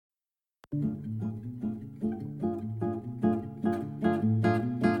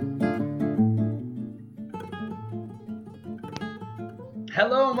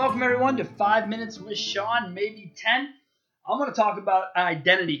Hello and welcome everyone to 5 Minutes with Sean, maybe 10. I'm going to talk about an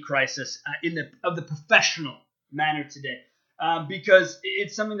identity crisis of the professional manner today because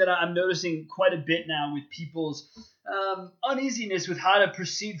it's something that I'm noticing quite a bit now with people's uneasiness with how to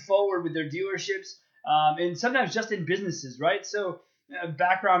proceed forward with their dealerships and sometimes just in businesses, right? So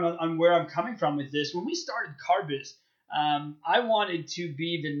background on where I'm coming from with this. When we started CarBiz, I wanted to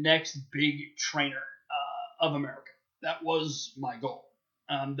be the next big trainer of America. That was my goal.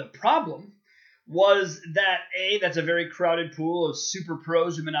 The problem was that that's a very crowded pool of super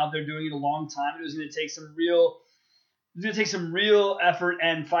pros who've been out there doing it a long time. It was going to take some real effort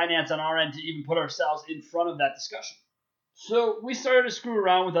and finance on our end to even put ourselves in front of that discussion. So we started to screw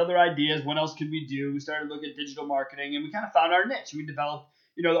around with other ideas. What else could we do? We started to look at digital marketing, and we kind of found our niche. We developed,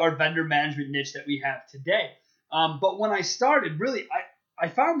 our vendor management niche that we have today. But when I started, really, I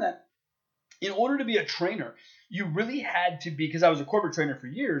found that in order to be a trainer, you really had to be, because I was a corporate trainer for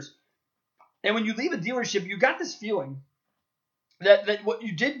years, and when you leave a dealership, you got this feeling that what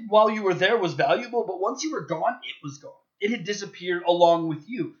you did while you were there was valuable, but once you were gone, it was gone. It had disappeared along with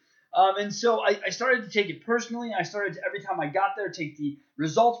you. And so I started to take it personally. I started to, every time I got there, take the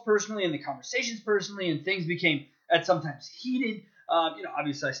results personally and the conversations personally, and things became at sometimes heated.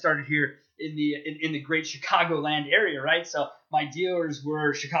 Obviously I started here in the great Chicagoland area, right? So my dealers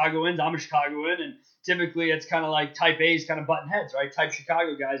were Chicagoans. I'm a Chicagoan, and typically it's kind of like type A's kind of button heads, right? Type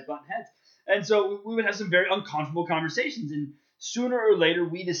Chicago guys button heads. And so we would have some very uncomfortable conversations, and sooner or later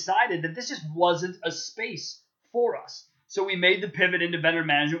we decided that this just wasn't a space for us. So we made the pivot into vendor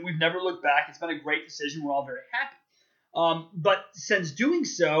management. We've never looked back. It's been a great decision. We're all very happy. But since doing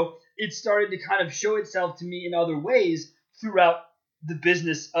so, it started to kind of show itself to me in other ways throughout the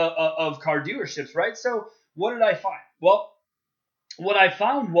business of car dealerships, right? So what did I find? Well, what I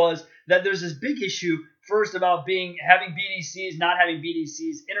found was that there's this big issue first about having BDCs, not having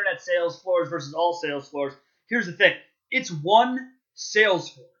BDCs, internet sales floors versus all sales floors. Here's the thing. It's one sales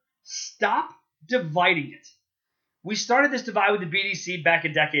floor. Stop dividing it. We started this divide with the BDC back a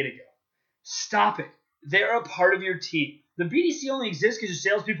decade ago. Stop it. They're a part of your team. The BDC only exists because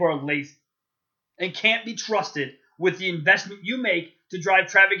your salespeople are lazy and can't be trusted with the investment you make to drive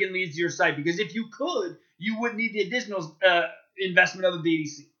traffic and leads to your site. Because if you could, you wouldn't need the additional investment of a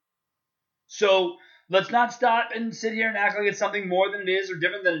BDC. So let's not stop and sit here and act like it's something more than it is or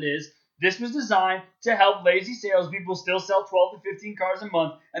different than it is. This was designed to help lazy salespeople still sell 12 to 15 cars a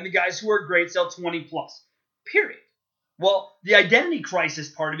month, and the guys who are great sell 20 plus. Period. Well, the identity crisis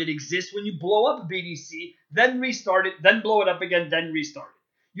part of it exists when you blow up a BDC, then restart it, then blow it up again, then restart it.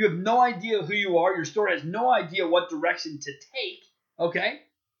 You have no idea who you are. Your store has no idea what direction to take, okay?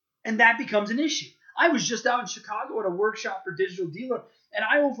 And that becomes an issue. I was just out in Chicago at a workshop for Digital Dealer, and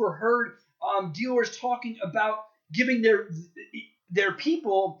I overheard dealers talking about giving their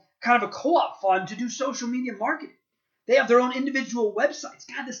people kind of a co-op fund to do social media marketing. They have their own individual websites.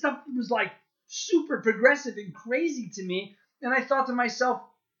 God, this stuff was like super progressive and crazy to me. And I thought to myself,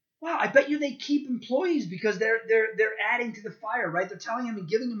 wow, I bet you they keep employees because they're adding to the fire, right? They're telling them and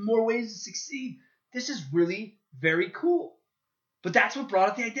giving them more ways to succeed. This is really very cool. But that's what brought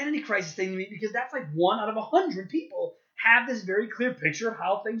up the identity crisis thing to me, because that's like 1 out of 100 people have this very clear picture of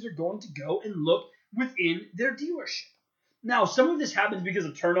how things are going to go and look within their dealership. Now, some of this happens because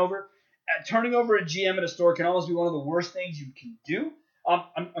of turnover. Turning over a GM at a store can almost be one of the worst things you can do.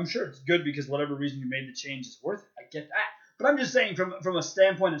 I'm sure it's good because whatever reason you made the change is worth it. I get that. But I'm just saying from a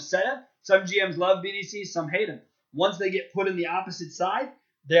standpoint of setup, some GMs love BDCs, some hate them. Once they get put in the opposite side,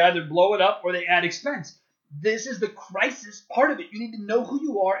 they either blow it up or they add expense. This is the crisis part of it. You need to know who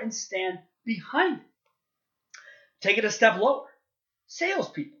you are and stand behind it. Take it a step lower.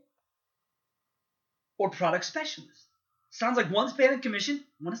 Salespeople or product specialists. Sounds like one's paid a commission,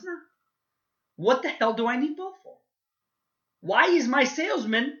 one is not. What the hell do I need both for? Why is my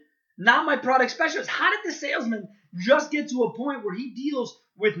salesman not my product specialist? How did the salesman just get to a point where he deals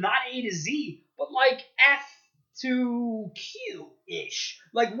with not A to Z, but like F to Q-ish?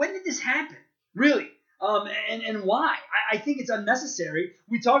 Like, when did this happen? Really? And why? I think it's unnecessary.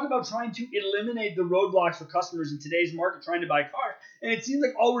 We talk about trying to eliminate the roadblocks for customers in today's market trying to buy cars, and it seems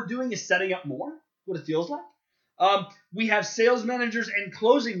like all we're doing is setting up more, what it feels like. We have sales managers and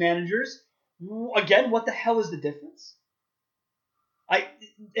closing managers. Again, what the hell is the difference?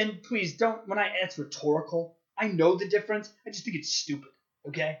 And please don't, it's rhetorical. I know the difference. I just think it's stupid,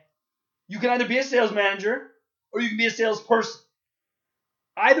 okay? You can either be a sales manager or you can be a salesperson.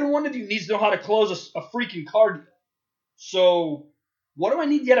 Either one of you needs to know how to close a freaking car deal. So what do I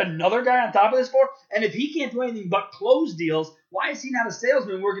need yet another guy on top of this for? And if he can't do anything but close deals, why is he not a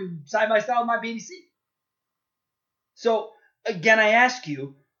salesman working side by side with my BDC? So Again, I ask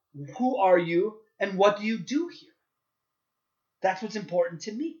you, who are you and what do you do here? That's what's important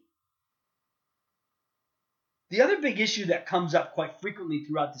to me. The other big issue that comes up quite frequently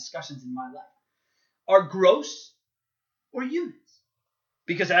throughout discussions in my life are gross or units.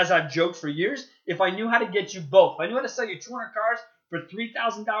 Because as I've joked for years, if I knew how to get you both, if I knew how to sell you 200 cars for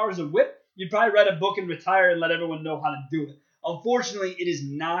 $3,000 a whip, you'd probably write a book and retire and let everyone know how to do it. Unfortunately, it is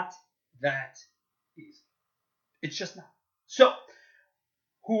not that easy. It's just not. So,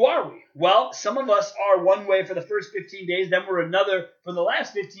 who are we? Well, some of us are one way for the first 15 days, then we're another for the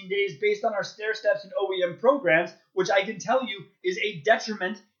last 15 days based on our stair steps and OEM programs, which I can tell you is a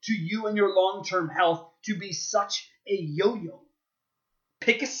detriment to you and your long-term health to be such a yo-yo.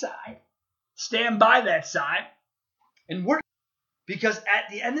 Pick a side, stand by that side, and work. Because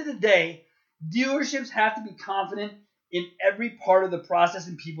at the end of the day, dealerships have to be confident in every part of the process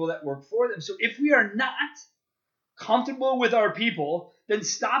and people that work for them. So if we are not comfortable with our people, then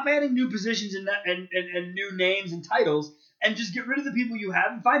stop adding new positions and new names and titles and just get rid of the people you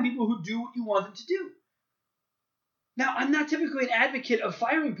have and find people who do what you want them to do. Now, I'm not typically an advocate of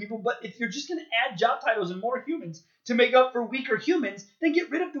firing people, but if you're just going to add job titles and more humans to make up for weaker humans, then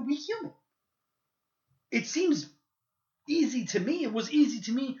get rid of the weak human. It seems easy to me. It was easy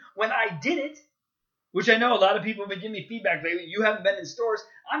to me when I did it, which I know a lot of people have been giving me feedback lately. You haven't been in stores.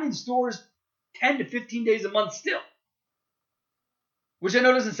 I'm in stores 10 to 15 days a month still, which I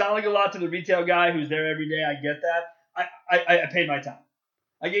know doesn't sound like a lot to the retail guy who's there every day. I get that. I paid my time.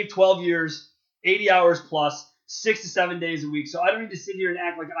 I gave 12 years, 80 hours plus, 6 to 7 days a week. So I don't need to sit here and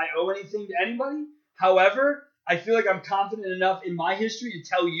act like I owe anything to anybody. However, I feel like I'm confident enough in my history to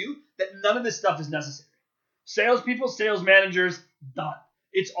tell you that none of this stuff is necessary. Salespeople, sales managers, done.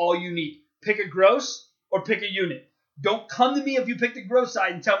 It's all you need. Pick a gross or pick a unit. Don't come to me if you pick the gross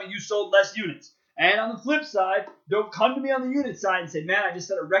side and tell me you sold less units. And on the flip side, don't come to me on the unit side and say, man, I just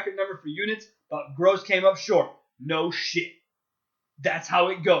set a record number for units, but gross came up short. No shit. That's how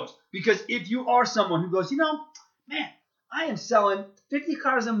it goes. Because if you are someone who goes, man, I am selling 50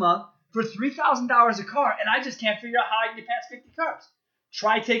 cars a month for $3,000 a car, and I just can't figure out how I can get past 50 cars.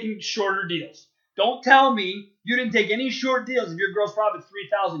 Try taking shorter deals. Don't tell me you didn't take any short deals if your gross profit is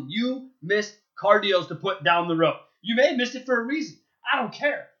 $3,000. You missed car deals to put down the road. You may have missed it for a reason. I don't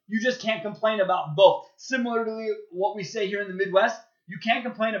care. You just can't complain about both. Similarly, what we say here in the Midwest, you can't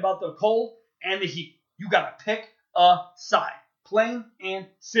complain about the cold and the heat. You got to pick a side. Plain and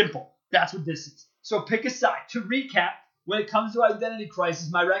simple. That's what this is. So pick a side. To recap, when it comes to identity crisis,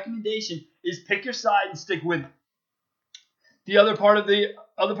 my recommendation is pick your side and stick with it. The other part of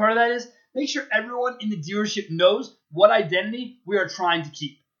that is make sure everyone in the dealership knows what identity we are trying to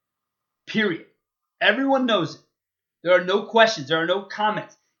keep. Period. Everyone knows it. There are no questions. There are no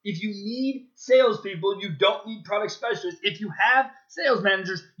comments. If you need salespeople, you don't need product specialists. If you have sales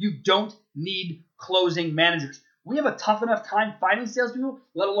managers, you don't need closing managers. We have a tough enough time finding salespeople,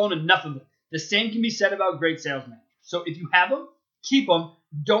 let alone enough of them. The same can be said about great sales managers. So if you have them, keep them.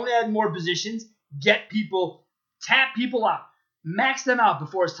 Don't add more positions. Get people, tap people out. Max them out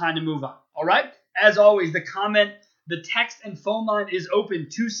before it's time to move on. All right? As always, the text and phone line is open,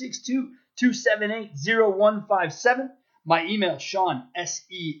 262-278-0157. My email, Sean,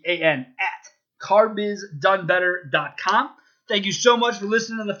 SEAN, @carbizdonebetter.com. Thank you so much for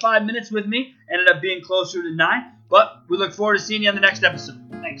listening to the 5 minutes with me. Ended up being closer to 9, but we look forward to seeing you on the next episode.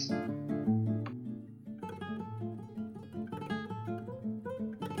 Thanks.